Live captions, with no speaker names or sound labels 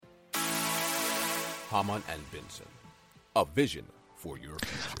Hamann and Benson, a vision for your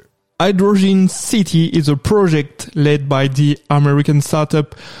future. Hydrogen City is a project led by the American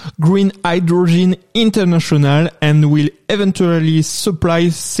startup Green Hydrogen International and will eventually supply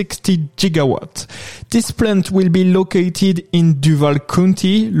 60 gigawatts. This plant will be located in Duval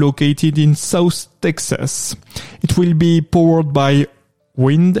County, located in South Texas. It will be powered by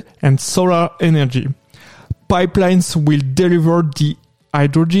wind and solar energy. Pipelines will deliver the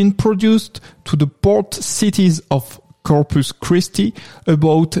hydrogen produced to the port cities of Corpus Christi,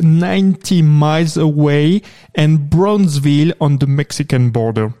 about 90 miles away, and Brownsville on the Mexican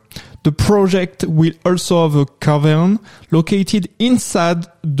border. The project will also have a cavern located inside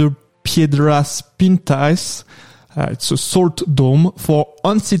the Piedras Pintas. It's a salt dome for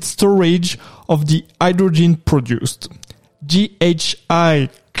on-site storage of the hydrogen produced. GHI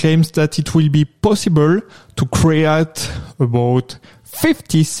claims that it will be possible to create about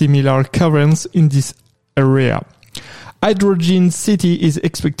 50 similar caverns in this area. Hydrogen City is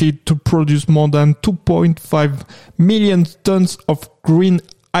expected to produce more than 2.5 million tons of green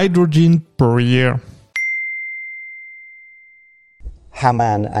hydrogen per year.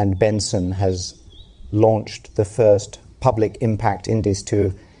 Hamann and Benson has launched the first public impact index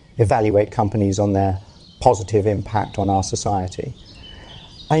to evaluate companies on their positive impact on our society.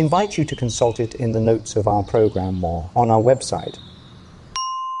 I invite you to consult it in the notes of our program or on our website.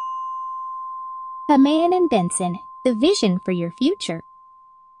 Hamann and Benson, the vision for your future.